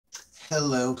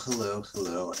Hello, hello,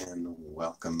 hello, and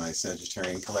welcome, my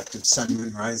Sagittarian Collective Sun,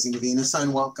 Moon, Rising, Venus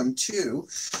sign. Welcome to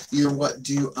your What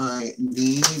Do I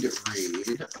Need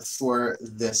read for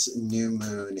this new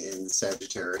moon in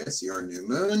Sagittarius, your new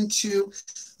moon, to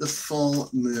the full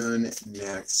moon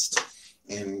next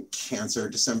in Cancer,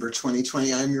 December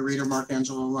 2020. I'm your reader, Mark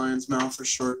Angelo Lyons, Mal for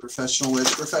short, professional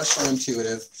witch, professional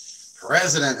intuitive,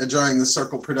 President of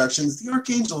DrawingTheCircle Productions, the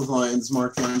Archangel of Lyons,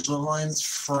 Mark Angelo Lyons,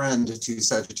 friend to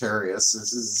Sagittarius.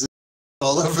 This is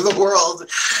all over the world,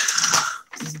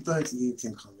 but you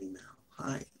can call me Mal.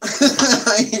 Hi.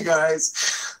 Hi, you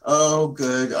guys. Oh,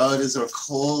 good. Oh, it is a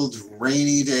cold,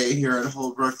 rainy day here in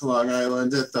Holbrook, Long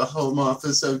Island at the home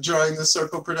office of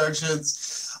DrawingTheCircle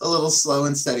Productions. A little slow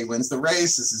and steady wins the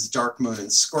race. This is dark moon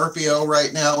in Scorpio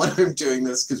right now when I'm doing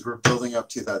this because we're building up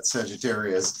to that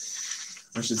Sagittarius.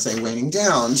 I should say waning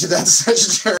down to that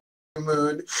Sagittarius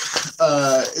moon.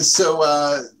 So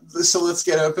let's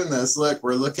get up in this. Look,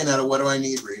 we're looking at a what do I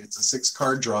need read. It's a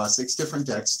 6-card draw, 6 different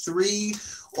decks, 3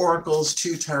 oracles,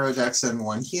 2 tarot decks, and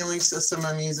 1 healing system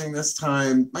I'm using this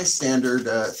time. My standard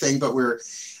thing, but we're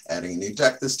adding a new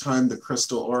deck this time, the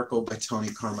Crystal Oracle by Tony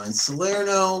Carmine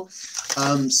Salerno.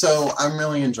 So I'm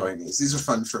really enjoying these. These are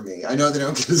fun for me. I know they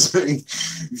don't get as many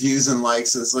views and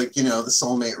likes as, like, you know, the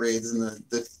soulmate reads and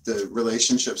the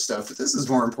relationship stuff, but this is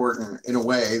more important in a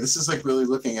way. This is like really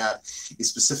looking at a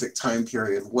specific time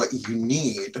period, what you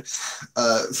need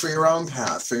for your own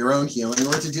path, for your own healing,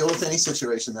 or to deal with any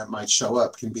situation that might show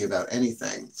up. Can be about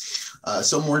anything.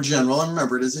 So more general, and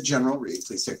remember, it is a general read.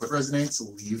 Please take what resonates,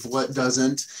 leave what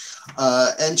doesn't,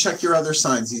 and check your other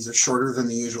signs. These are shorter than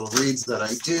the usual reads that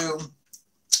I do.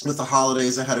 With the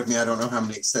holidays ahead of me, I don't know how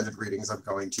many extended readings I'm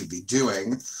going to be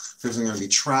doing, because I'm going to be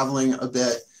traveling a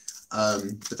bit,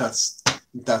 but that's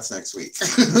next week.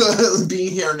 Be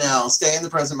here now, stay in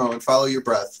the present moment, follow your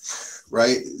breath,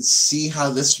 right? See how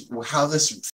this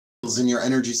feels in your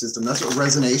energy system. That's what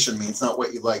resonation means, not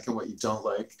what you like and what you don't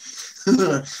like.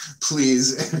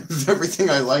 Please, if everything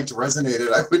I liked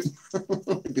resonated, I would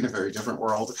be in a very different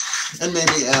world, and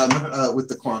maybe am with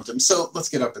the quantum. So let's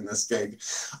get up in this gig.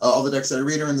 All the decks that I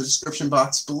read are in the description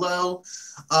box below,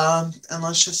 and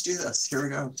let's just do this. Here we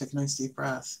go. Take a nice deep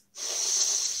breath.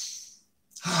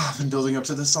 I've been building up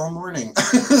to this all morning.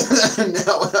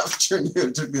 Now afternoon,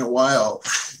 it took me a while.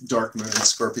 Dark moon in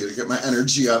Scorpio to get my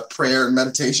energy up. Prayer and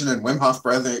meditation and Wim Hof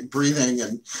breathing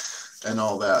and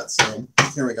all that. So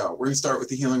here we go. We're going to start with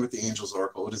the healing with the Angel's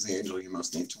Oracle. What is the angel you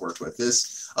most need to work with?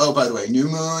 Oh, by the way, new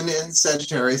moon in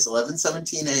Sagittarius,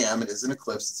 11:17 a.m. It is an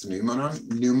eclipse. It's a new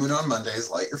moon on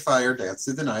Mondays. Light your fire, dance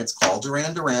through the nights, call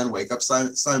Duran Duran, wake up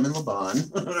Simon Le Bon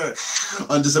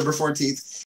on December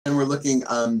 14th. And we're looking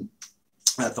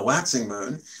at the waxing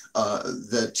moon,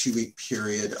 the 2-week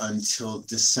period until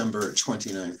December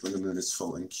 29th, when the moon is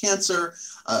full in Cancer,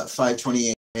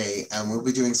 5:28 a.m. We'll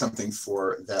be doing something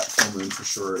for that full moon for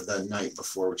sure the night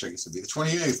before, which I guess would be the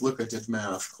 28th. Look, I did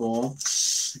math. Cool.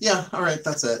 Yeah, all right,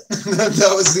 that's it.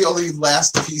 That was the only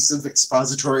last piece of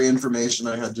expository information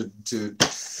I had to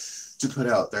put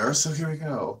out there. So here we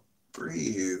go.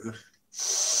 Breathe.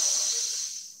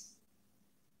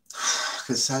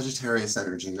 Because Sagittarius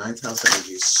energy, 9th house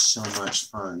energy is so much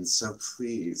fun. So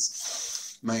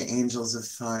please, my angels of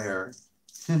fire,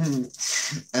 and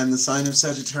the sign of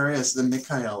Sagittarius, the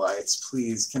Michaelites,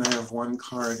 please, can I have 1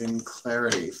 card in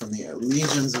clarity from the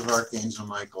legions of Archangel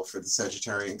Michael for the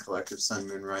Sagittarian collective Sun,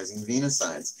 Moon, Rising, Venus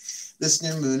signs? This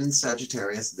new moon in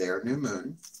Sagittarius, their new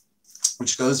moon,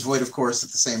 which goes void, of course,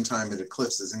 at the same time it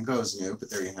eclipses and goes new, but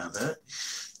there you have it,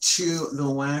 to the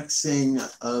waxing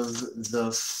of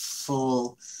the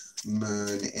full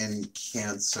moon in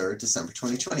Cancer, December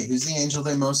 2020. Who's the angel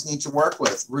they most need to work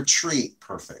with? Retreat.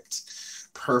 Perfect.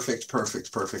 Perfect,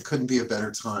 perfect, perfect. Couldn't be a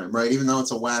better time, right? Even though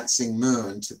it's a waxing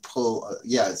moon to pull,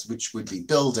 which would be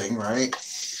building, right?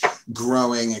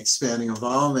 Growing, expanding,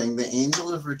 evolving. The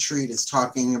angel of retreat is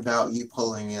talking about you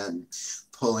pulling in,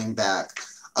 pulling back.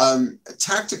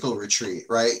 Tactical retreat,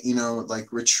 right? You know,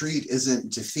 like retreat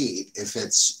isn't defeat if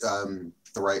it's the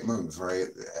right move, right?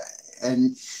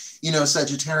 And you know,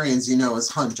 Sagittarians, you know, as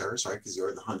hunters, right? Because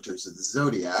you're the hunters of the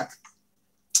zodiac,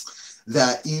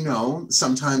 that, you know,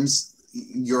 sometimes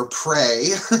your prey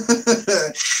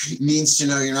needs to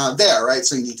know you're not there, right?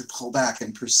 So you need to pull back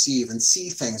and perceive and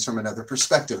see things from another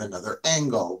perspective, another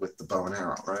angle with the bow and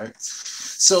arrow, right?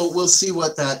 So we'll see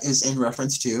what that is in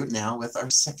reference to now with our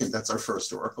second, that's our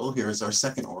first oracle. Here's our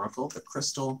second oracle, the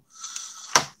Crystal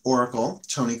Oracle,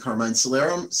 Tony Carmine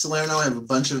Salerno. I have a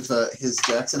bunch of his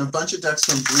decks and a bunch of decks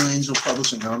from Blue Angel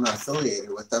Publishing. Now, I'm not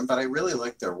affiliated with them, but I really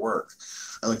like their work.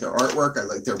 I like their artwork. I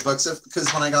like their books.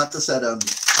 Because when I got this at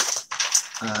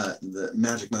the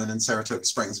Magic Moon in Saratoga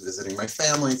Springs visiting my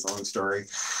family. It's a long story.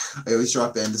 I always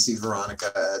drop in to see Veronica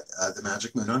at the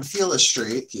Magic Moon on Fila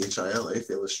Street, P-H-I-L-A,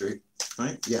 Fila Street,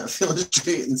 right? Yeah, Fila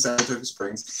Street in Saratoga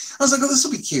Springs. I was like, oh, this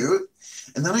will be cute.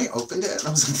 And then I opened it and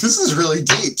I was like, this is really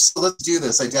deep. So let's do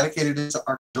this. I dedicated it to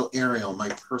Archangel Ariel, my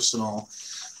personal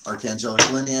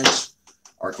archangelic lineage,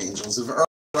 archangels of Earth,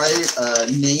 right?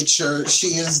 Nature, she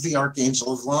is the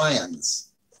Archangel of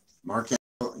Lyons. Archangel,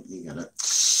 you get it.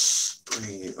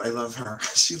 Breathe. I love her.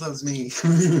 She loves me.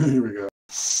 Here we go.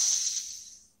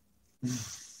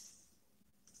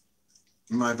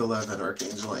 My beloved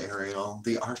Archangel Ariel,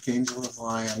 the Archangel of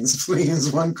Lyons,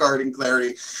 please, one card in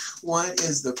clarity. What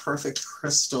is the perfect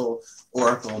crystal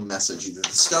oracle message? Either the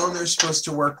stone they're supposed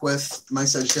to work with, my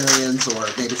Sagittarians, or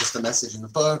maybe just a message in the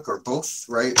book, or both,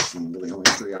 right? Really only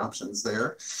 3 options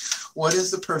there. What is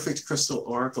the perfect crystal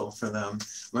oracle for them,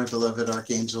 my beloved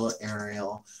Archangel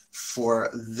Ariel, for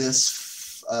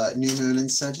this new moon in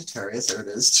Sagittarius? There it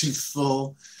is, to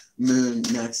full moon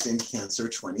next in Cancer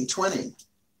 2020.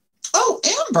 Oh,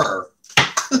 Amber!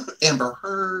 Amber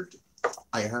heard.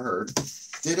 I heard.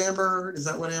 Did Amber heard? Is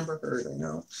that what Amber heard? I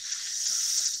know.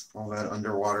 All that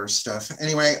underwater stuff.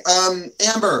 Anyway,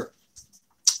 Amber.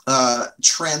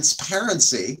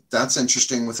 Transparency. That's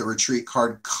interesting with a retreat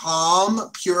card.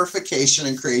 Calm, purification,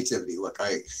 and creativity. Look,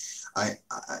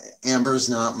 Amber's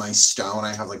not my stone.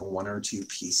 I have like 1 or 2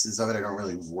 pieces of it. I don't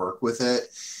really work with it.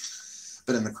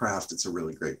 But in the craft, it's a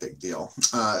really great big deal,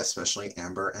 especially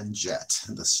amber and jet,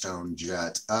 the stone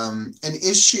jet. An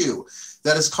issue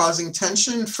that is causing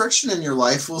tension and friction in your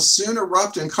life will soon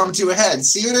erupt and come to a head.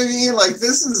 See what I mean? Like,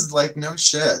 this is like no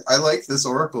shit. I like this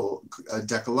oracle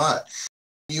deck a lot.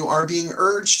 You are being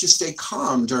urged to stay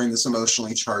calm during this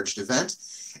emotionally charged event.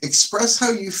 Express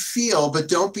how you feel, but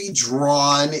don't be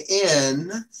drawn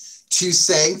in to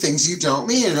saying things you don't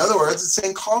mean. In other words, it's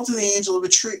saying call to the angel of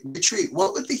retreat.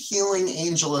 What would the healing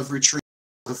angel of retreat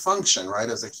function, right,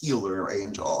 as a healer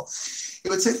angel? It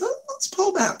would say, let's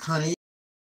pull back, honey.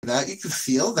 That you could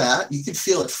feel that. You could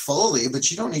feel it fully,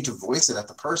 but you don't need to voice it at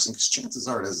the person because chances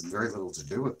are it has very little to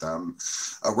do with them,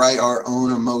 right? Our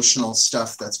own emotional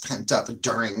stuff that's pent up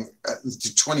during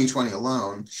 2020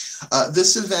 alone.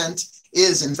 This event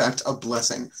is, in fact, a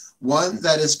blessing, one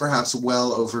that is perhaps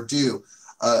well overdue.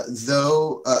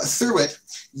 Though through it,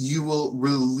 you will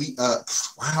really,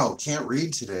 wow, can't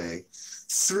read today.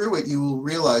 Through it, you will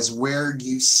realize where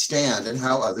you stand and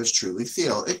how others truly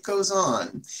feel. It goes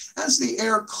on. As the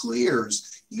air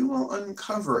clears, you will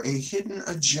uncover a hidden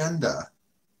agenda.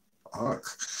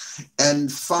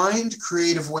 And find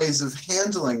creative ways of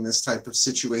handling this type of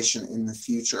situation in the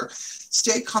future.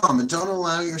 Stay calm and don't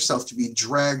allow yourself to be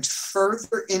dragged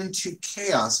further into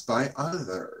chaos by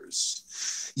others.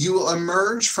 You will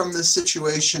emerge from this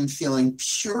situation feeling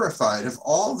purified of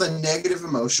all the negative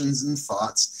emotions and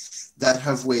thoughts that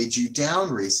have weighed you down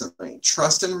recently.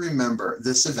 Trust and remember,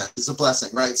 this event is a blessing,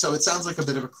 right? So it sounds like a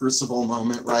bit of a crucible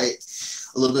moment, right?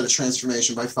 A little bit of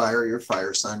transformation by fire, your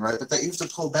fire sign, right? But that you have to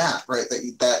pull back, right?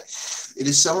 That it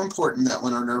is so important that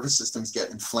when our nervous systems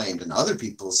get inflamed and other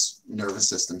people's nervous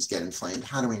systems get inflamed,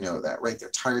 how do we know that, right? They're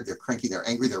tired, they're cranky, they're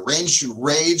angry, they're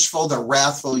rageful, they're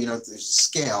wrathful, you know, there's a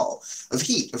scale of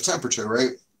heat, of temperature,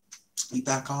 right? You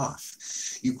back off.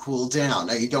 You cool down.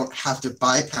 Now, you don't have to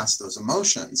bypass those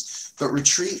emotions, but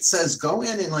retreat says go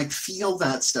in and like feel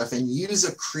that stuff and use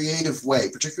a creative way,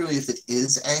 particularly if it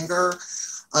is anger.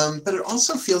 But it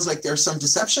also feels like there's some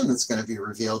deception that's going to be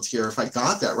revealed here. If I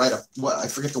got that right, I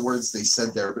forget the words they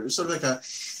said there, but it was sort of like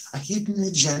a hidden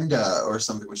agenda or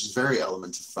something, which is very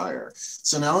element of fire.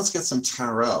 So now let's get some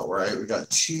tarot, right? We got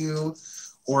 2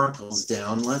 oracles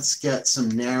down. Let's get some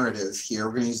narrative here.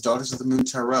 We're going to use Daughters of the Moon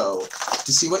Tarot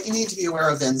to see what you need to be aware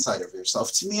of inside of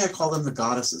yourself. To me, I call them the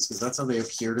goddesses because that's how they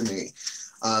appear to me.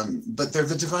 But they're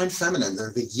the divine feminine.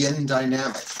 They're the yin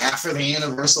dynamic, half of the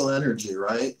universal energy,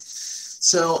 right?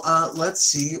 So let's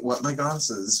see what my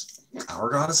goddesses, our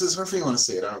goddesses, however you want to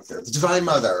say it, I don't care. The Divine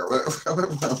Mother, whatever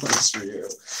works for you.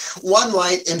 One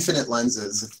light, infinite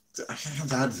lenses. I had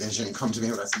that vision come to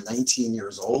me when I was 19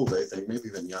 years old, I think, maybe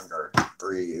even younger.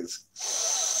 Breathe.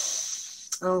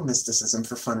 Oh, mysticism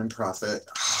for fun and profit.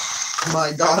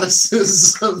 My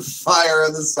goddesses of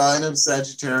fire, the sign of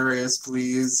Sagittarius,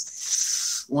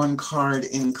 please. One card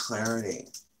in clarity.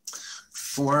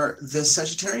 For the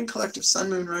Sagittarian collective Sun,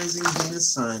 Moon, Rising, Venus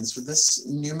signs, for this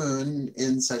new moon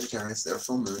in Sagittarius, their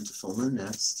full moon to full moon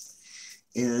next.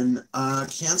 In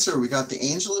Cancer, we got the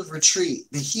angel of retreat,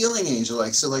 the healing angel,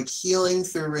 like healing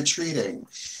through retreating.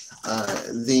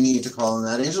 They need to call on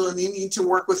that angel, and they need to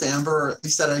work with Amber, or at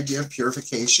least that idea of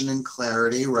purification and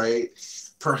clarity, right?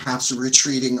 perhaps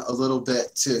retreating a little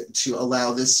bit to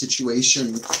allow this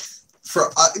situation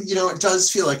for, you know, it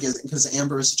does feel like it, because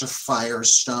Amber is such a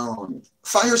firestone.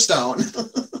 Firestone!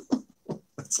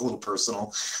 That's a little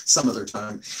personal some other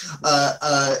time.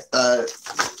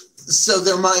 So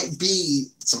there might be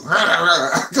some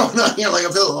going on here, like a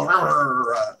little.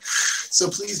 So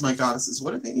please, my goddesses,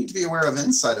 what do they need to be aware of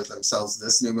inside of themselves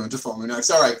this new moon to full moon next?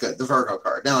 All right, good. The Virgo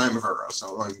card. Now I'm a Virgo,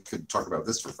 so I could talk about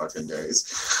this for fucking days.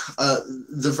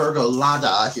 The Virgo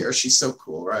Lada here, she's so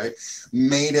cool, right?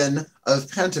 Maiden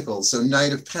of Pentacles, so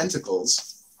Knight of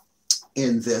Pentacles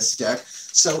in this deck.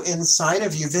 So inside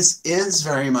of you, this is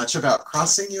very much about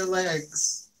crossing your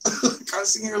legs.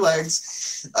 Crossing your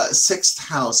legs. 6th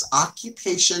house,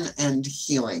 occupation and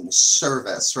healing,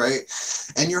 service, right?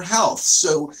 And your health.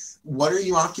 So what are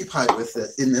you occupied with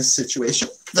in this situation?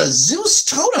 The Zeus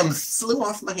totem flew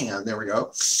off my hand. There we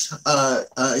go.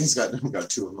 We got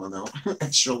 2 of them though.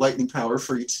 Extra lightning power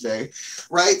for you today,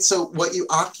 right? So what you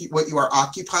are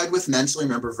occupied with mentally.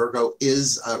 Remember, Virgo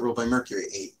is ruled by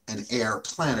Mercury, an air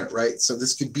planet, right? So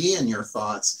this could be in your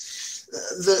thoughts.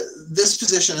 This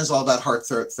position is all about heart,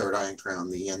 third eye, and crown,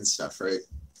 the yin stuff, right?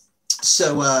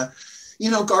 So, you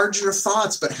know, guard your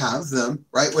thoughts, but have them,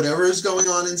 right? Whatever is going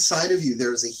on inside of you,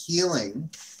 there's a healing,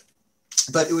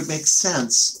 but it would make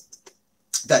sense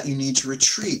that you need to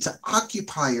retreat, to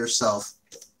occupy yourself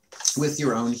with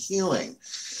your own healing.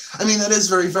 I mean, that is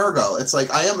very Virgo. It's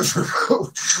like, I am a Virgo.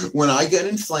 When I get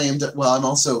inflamed, well, I'm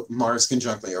also Mars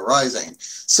conjunct Leo rising.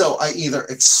 So I either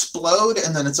explode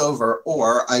and then it's over,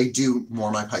 or I do more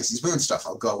my Pisces moon stuff.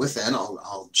 I'll go within,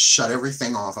 I'll shut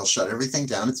everything off, I'll shut everything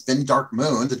down. It's been dark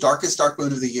moon, the darkest dark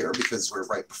moon of the year, because we're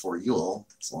right before Yule.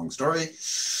 It's a long story.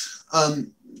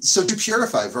 So to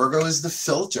purify, Virgo is the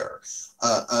filter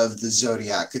of the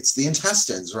zodiac. It's the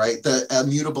intestines, right? The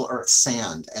immutable earth,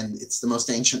 sand, and it's the most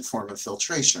ancient form of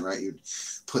filtration, right? You'd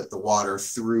put the water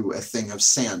through a thing of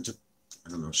sand to, I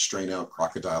don't know, strain out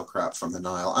crocodile crap from the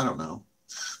Nile. I don't know.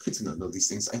 I do not know these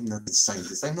things. I'm not a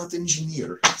scientist. I'm not an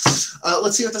engineer.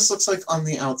 Let's see what this looks like on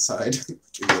the outside. Gave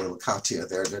you a little Katya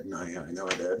there, didn't I? I know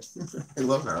I did. I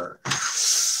love her.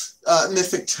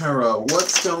 Mythic Tarot,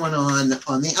 what's going on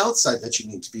the outside that you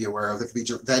need to be aware of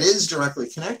that is directly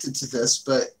connected to this,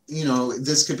 but, you know,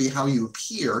 this could be how you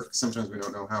appear. Sometimes we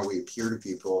don't know how we appear to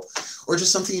people, or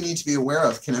just something you need to be aware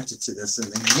of connected to this.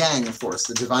 And the Yang, of course,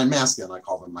 the divine masculine, I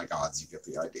call them my gods. You get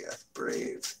the idea.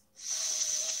 Brave.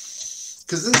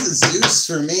 Because this is Zeus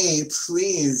for me.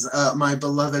 Please, my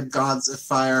beloved gods of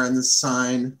fire in the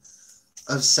sign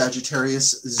of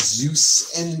Sagittarius,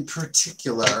 Zeus in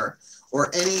particular,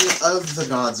 or any of the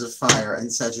gods of fire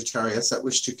and Sagittarius that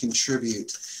wish to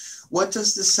contribute. What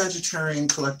does the Sagittarian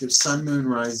collective Sun, Moon,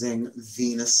 Rising,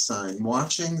 Venus sign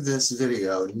watching this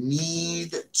video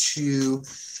need to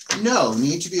know,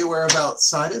 need to be aware of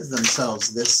outside of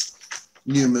themselves this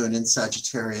new moon in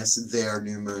Sagittarius, their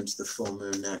new moon to the full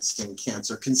moon next in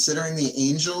Cancer? Considering the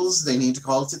angels, they need to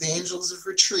call to the angels of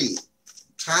retreat.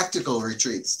 Tactical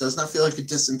retreats. Does not feel like a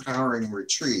disempowering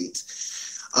retreat.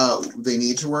 They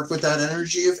need to work with that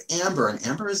energy of Amber, and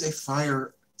Amber is a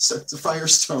fire, so it's a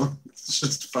firestone. It's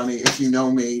just funny. If you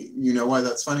know me, you know why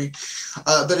that's funny.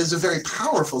 But it's a very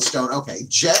powerful stone. Okay,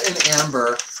 Jet and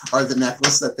Amber are the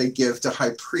necklace that they give to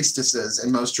high priestesses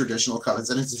in most traditional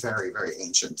covens, and it's very, very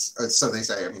ancient. So they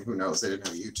say. I mean, who knows? They didn't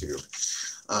have YouTube.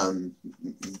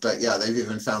 But yeah, they've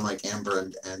even found like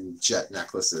Amber and Jet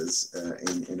necklaces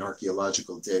in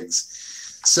archaeological digs.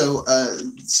 So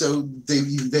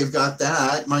they've got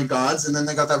that, my gods, and then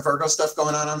they got that Virgo stuff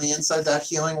going on the inside, that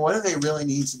healing. What do they really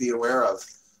need to be aware of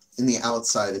in the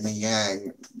outside, in the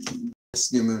Yang,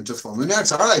 this new moon to full moon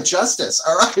next? All right, justice.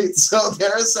 All right, so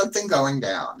there is something going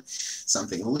down,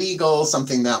 something legal,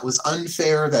 something that was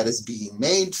unfair that is being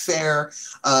made fair.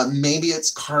 Maybe it's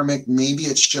karmic, maybe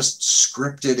it's just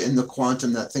scripted in the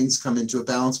quantum that things come into a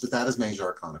balance, but that is Major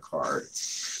Arcana card.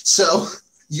 So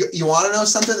you want to know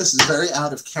something? This is very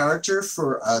out of character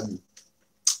for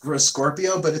a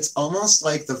Scorpio, but it's almost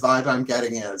like the vibe I'm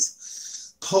getting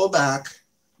is pull back,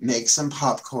 make some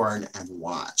popcorn, and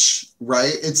watch,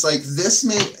 right? It's like this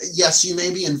yes, you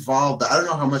may be involved, but I don't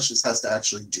know how much this has to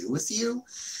actually do with you,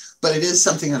 but it is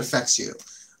something that affects you.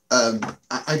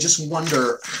 I just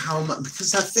wonder how much,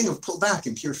 because that thing of pull back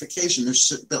and purification, there's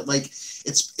that, like,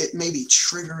 it may be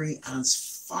triggery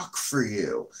as fuck for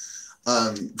you.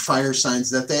 Fire signs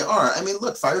that they are. I mean,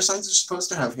 look, fire signs are supposed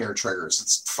to have hair triggers.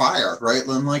 It's fire, right?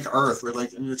 Unlike Earth, we're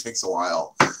like, it takes a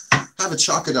while. Have a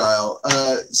chocodile.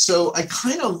 So I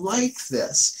kind of like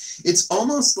this. It's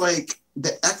almost like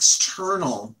the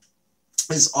external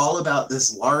is all about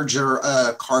this larger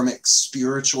karmic,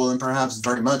 spiritual, and perhaps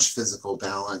very much physical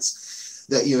balance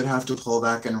that you would have to pull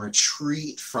back and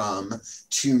retreat from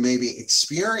to maybe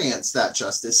experience that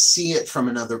justice, see it from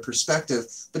another perspective.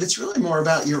 But it's really more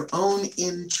about your own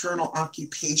internal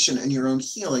occupation and your own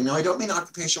healing. Now, I don't mean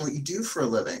occupation, what you do for a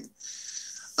living.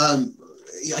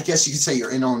 I guess you could say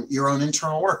your own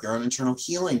internal work, your own internal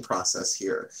healing process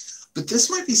here. But this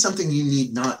might be something you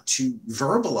need not to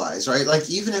verbalize, right? Like,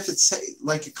 even if it's,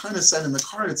 like it kind of said in the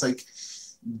card, it's like,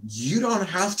 you don't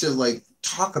have to like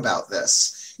talk about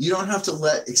this. You don't have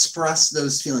to express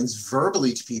those feelings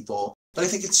verbally to people. But I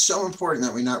think it's so important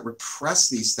that we not repress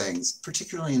these things,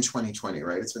 particularly in 2020,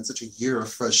 right? It's been such a year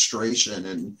of frustration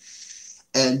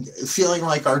and feeling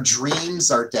like our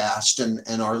dreams are dashed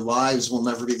and our lives will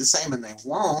never be the same, and they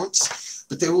won't,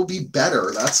 but they will be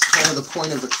better. That's kind of the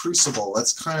point of the crucible.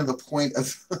 That's kind of the point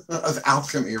of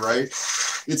alchemy, right?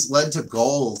 It's led to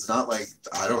gold, not like,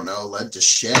 I don't know, led to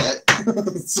shit.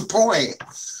 What's the point?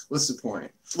 What's the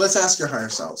point? Let's ask your higher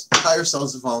selves. Higher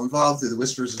selves have all involved through the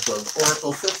Whispers of Love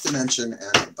Oracle, 5th dimension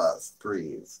and above.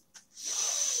 Breathe.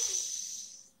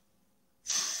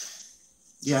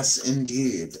 Yes,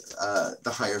 indeed.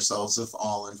 The higher selves of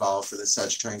all involved for the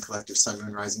Sagittarian Collective Sun,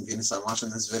 Moon, Rising, Venus. I'm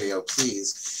watching this video.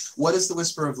 Please, what is the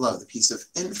Whisper of Love? The piece of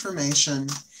information,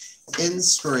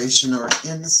 inspiration, or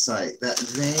insight that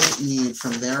they need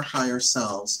from their higher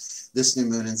selves. This new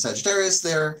moon in Sagittarius,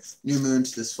 their new moon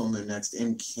to this full moon next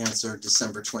in Cancer,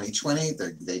 December 2020.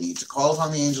 They need to call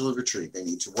upon the angel of retreat. They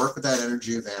need to work with that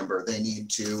energy of amber. They need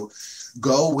to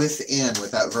go within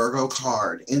with that Virgo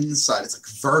card inside. It's like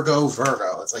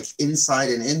Virgo. It's like inside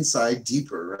and inside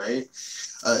deeper, right?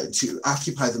 To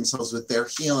occupy themselves with their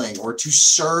healing or to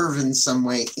serve in some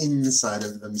way inside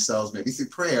of themselves, maybe through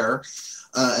prayer.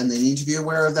 And they need to be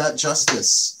aware of that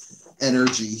justice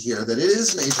energy here, that it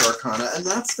is major arcana, and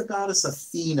that's the goddess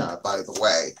Athena, by the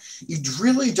way. You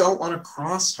really don't want to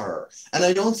cross her, and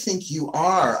I don't think you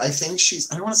are. I think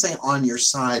she's, I don't want to say on your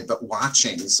side, but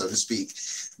watching, so to speak,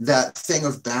 that thing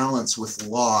of balance with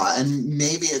law. And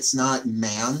maybe it's not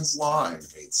man's law, I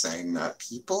hate saying that,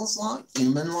 people's law,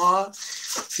 human law,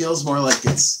 feels more like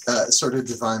it's sort of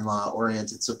divine law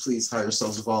oriented. So please, higher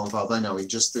selves of all involved. I know he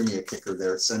just threw me a kicker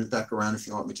there. Send it back around if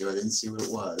you want me to. I didn't see what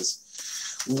it was.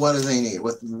 What do they need?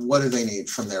 What do they need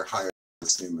from their higher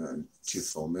this new moon to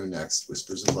full moon next?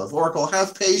 Whispers of Love Oracle.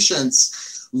 Have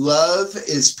patience. Love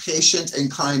is patient and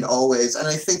kind always. And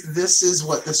I think this is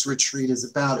what this retreat is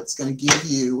about. It's going to give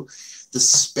you the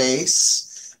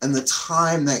space and the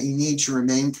time that you need to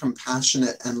remain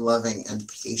compassionate and loving and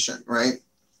patient, right?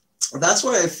 That's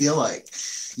why I feel like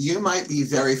you might be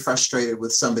very frustrated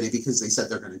with somebody because they said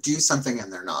they're going to do something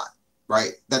and they're not.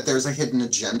 Right? That there's a hidden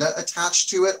agenda attached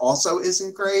to it also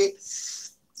isn't great.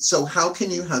 So how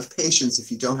can you have patience if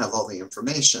you don't have all the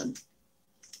information?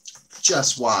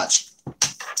 Just watch.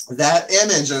 That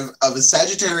image of a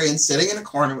Sagittarian sitting in a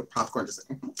corner with popcorn just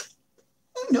like,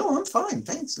 no, I'm fine,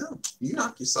 thanks, no. You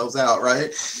knock yourselves out,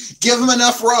 right? Give them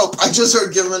enough rope. I just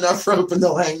heard give them enough rope and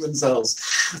they'll hang themselves.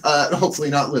 Hopefully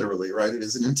not literally, right? It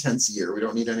is an intense year. We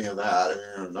don't need any of that.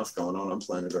 I mean, enough going on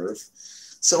planet Earth.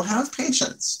 So have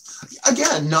patience.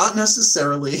 Again, not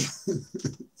necessarily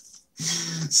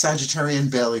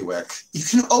Sagittarian bailiwick. You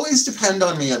can always depend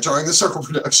on me at Drawing the Circle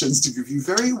Productions to give you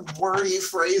very wordy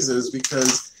phrases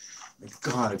because, my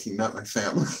God, if you met my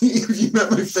family,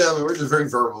 we're just very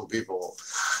verbal people,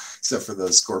 except for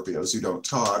those Scorpios who don't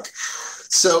talk.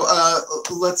 So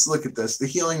let's look at this. The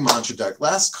Healing Mantra deck.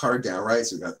 Last card down, right?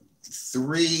 So we've got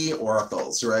 3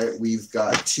 oracles, right? We've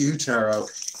got 2 tarot.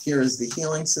 Here is the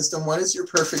healing system. What is your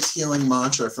perfect healing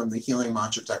mantra from the Healing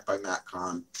Mantra deck by Matt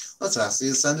Kahn? Let's ask the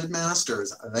Ascended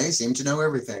Masters. They seem to know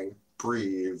everything.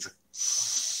 Breathe.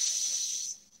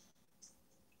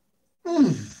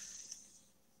 My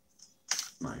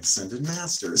Ascended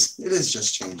Masters. It is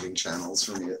just changing channels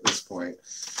for me at this point.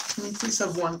 Can we please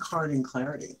have one card in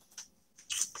clarity?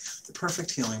 The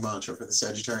perfect healing mantra for the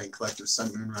Sagittarian Collective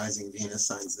Sun, Moon, Rising, Venus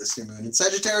signs this new moon in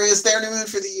Sagittarius, their new moon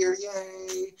for the year.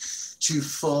 Yay! To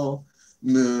full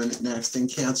moon next in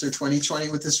Cancer 2020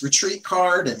 with this retreat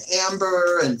card and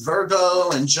Amber and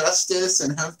Virgo and Justice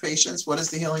and have patience. What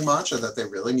is the healing mantra that they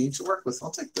really need to work with?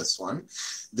 I'll take this one.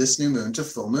 This new moon to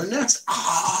full moon next.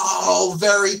 Oh,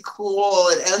 very cool.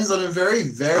 It ends on a very,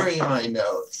 very high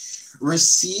note.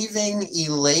 Receiving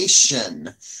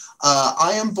elation.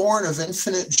 I am born of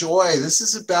infinite joy. This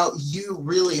is about you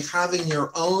really having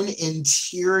your own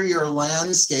interior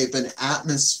landscape and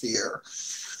atmosphere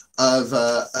of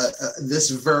this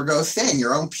Virgo thing,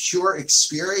 your own pure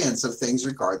experience of things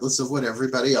regardless of what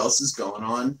everybody else is going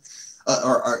on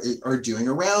are doing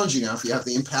around you. Now, if you have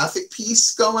the empathic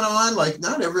piece going on, like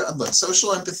not every, look,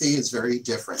 social empathy is very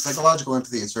different. Psychological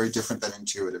empathy is very different than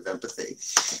intuitive empathy.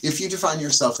 If you define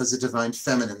yourself as a divine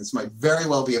feminine, this might very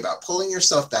well be about pulling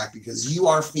yourself back because you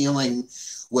are feeling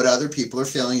what other people are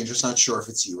feeling. You're just not sure if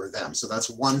it's you or them. So that's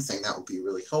one thing that would be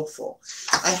really helpful.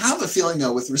 I have a feeling,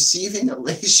 though, with receiving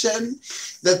elation,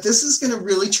 that this is going to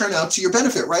really turn out to your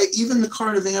benefit, right? Even the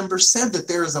card of Amber said that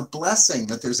there is a blessing,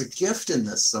 that there's a gift in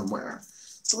this somewhere.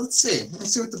 So let's see.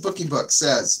 Let's see what the bookie book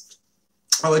says.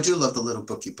 Oh, I do love the little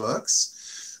bookie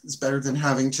books. It's better than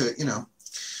having to, you know,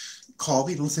 call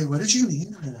people and say, what did you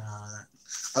mean by that?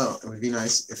 Oh, it would be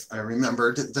nice if I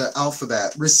remembered the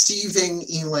alphabet. Receiving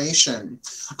elation.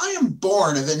 I am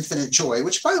born of infinite joy,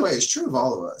 which, by the way, is true of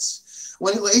all of us.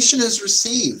 When elation is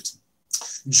received,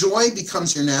 joy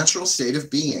becomes your natural state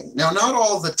of being. Now, not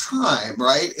all the time,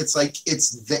 right? It's like,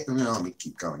 no, let me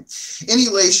keep going. In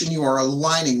elation, you are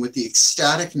aligning with the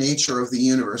ecstatic nature of the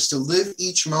universe to live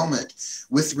each moment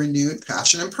with renewed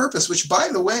passion and purpose, which, by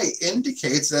the way,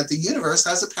 indicates that the universe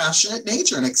has a passionate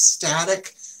nature, an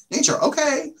ecstatic nature.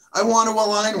 Okay, I want to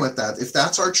align with that. If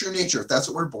that's our true nature, if that's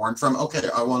what we're born from, okay,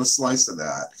 I want a slice of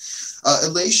that.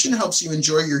 Elation helps you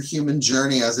enjoy your human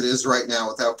journey as it is right now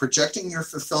without projecting your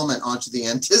fulfillment onto the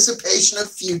anticipation of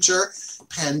future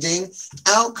pending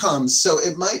outcomes. So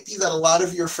it might be that a lot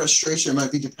of your frustration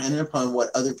might be dependent upon what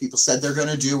other people said they're going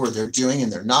to do or they're doing and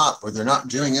they're not, or they're not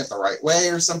doing it the right way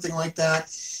or something like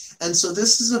that. And so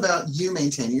this is about you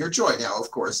maintaining your joy. Now, of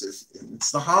course, if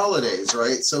it's the holidays,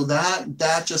 right? So that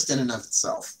just in and of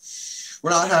itself.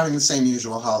 We're not having the same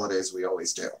usual holidays we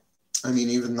always do. I mean,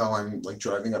 even though I'm like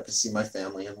driving up to see my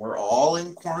family and we're all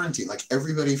in quarantine, like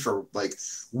everybody for like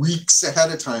weeks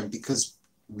ahead of time because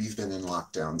we've been in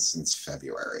lockdown since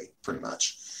February, pretty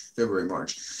much. February,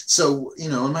 March. So, you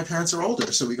know, and my parents are older,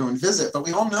 so we go and visit, but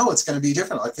we all know it's going to be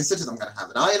different. Like I said to them, I'm going to have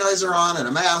an ionizer on and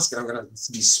a mask, and I'm going to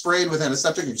be sprayed with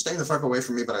antiseptic, and you're staying the fuck away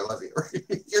from me, but I love you.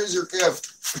 Here's your gift.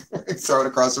 Throw it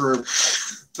across the room.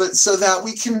 But so that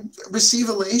we can receive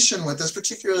elation with this,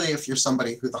 particularly if you're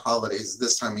somebody who the holidays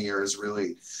this time of year is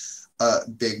really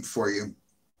big for you.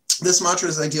 This mantra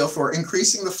is ideal for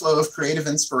increasing the flow of creative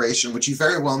inspiration, which you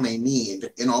very well may need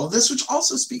in all of this, which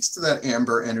also speaks to that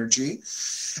amber energy.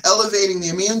 Elevating the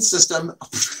immune system.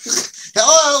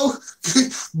 Hello!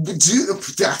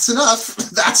 That's enough.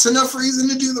 That's enough reason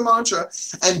to do the mantra.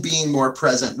 And being more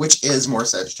present, which is more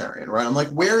Sagittarian, right? I'm like,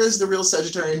 where is the real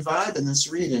Sagittarian vibe in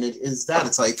this read? And it is that.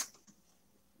 It's like,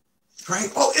 right?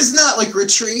 Oh, isn't that like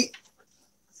retreat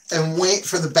and wait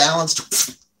for the balance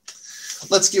to...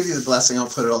 Let's give you the blessing. I'll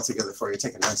put it all together for you.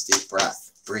 Take a nice deep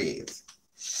breath. Breathe.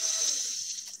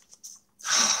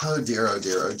 Oh dear, oh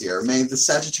dear, oh dear. May the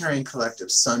Sagittarian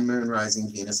collective, Sun, Moon,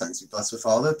 Rising, Venus signs be blessed with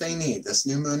all that they need. This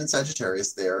new moon in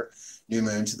Sagittarius, their new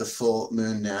moon to the full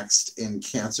moon next in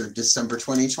Cancer, December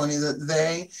 2020, that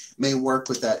they may work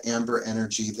with that amber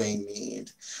energy they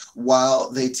need. While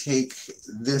they take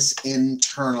this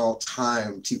internal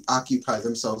time to occupy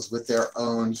themselves with their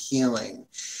own healing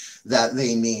that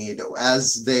they need,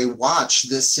 as they watch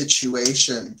this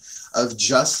situation of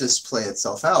justice play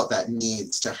itself out that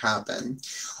needs to happen,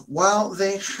 while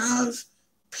they have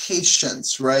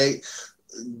patience, right?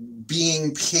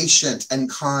 Being patient and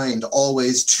kind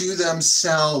always to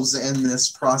themselves in this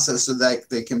process so that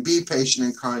they can be patient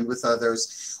and kind with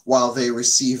others while they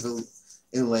receive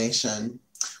elation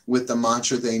with the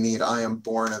mantra they need. I am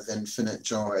born of infinite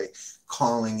joy,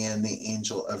 calling in the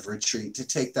angel of retreat to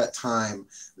take that time,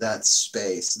 that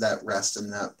space, that rest,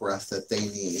 and that breath that they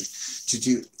need to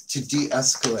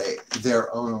de-escalate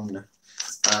their own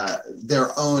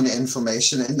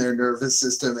inflammation in their nervous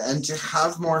system and to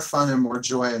have more fun and more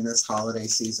joy in this holiday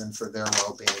season for their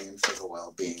well-being and for the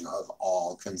well-being of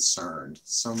all concerned.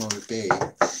 So may it be.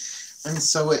 And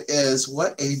so it is.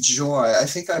 What a joy. I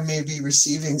think I may be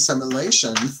receiving some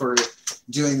elation for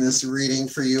doing this reading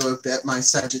for you a bit, my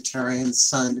Sagittarian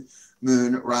Sun,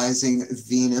 Moon, Rising,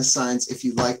 Venus signs. If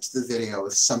you liked the video,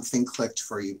 if something clicked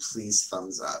for you, please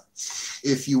thumbs up.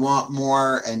 If you want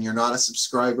more and you're not a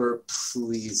subscriber,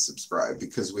 please subscribe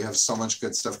because we have so much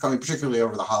good stuff coming, particularly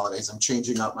over the holidays. I'm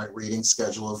changing up my reading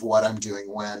schedule of what I'm doing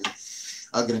when.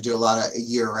 I'm going to do a lot of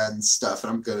year-end stuff,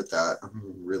 and I'm good at that.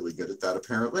 I'm really good at that,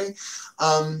 apparently.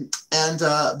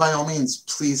 By all means,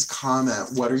 please comment.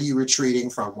 What are you retreating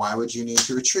from? Why would you need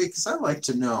to retreat? Because I like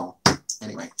to know.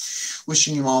 Anyway,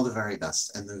 wishing you all the very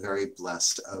best and the very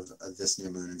blessed of this new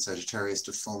moon in Sagittarius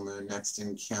to full moon next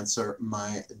in Cancer,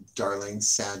 my darling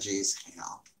Saggies.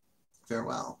 Hail.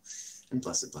 Farewell, and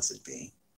blessed, blessed be.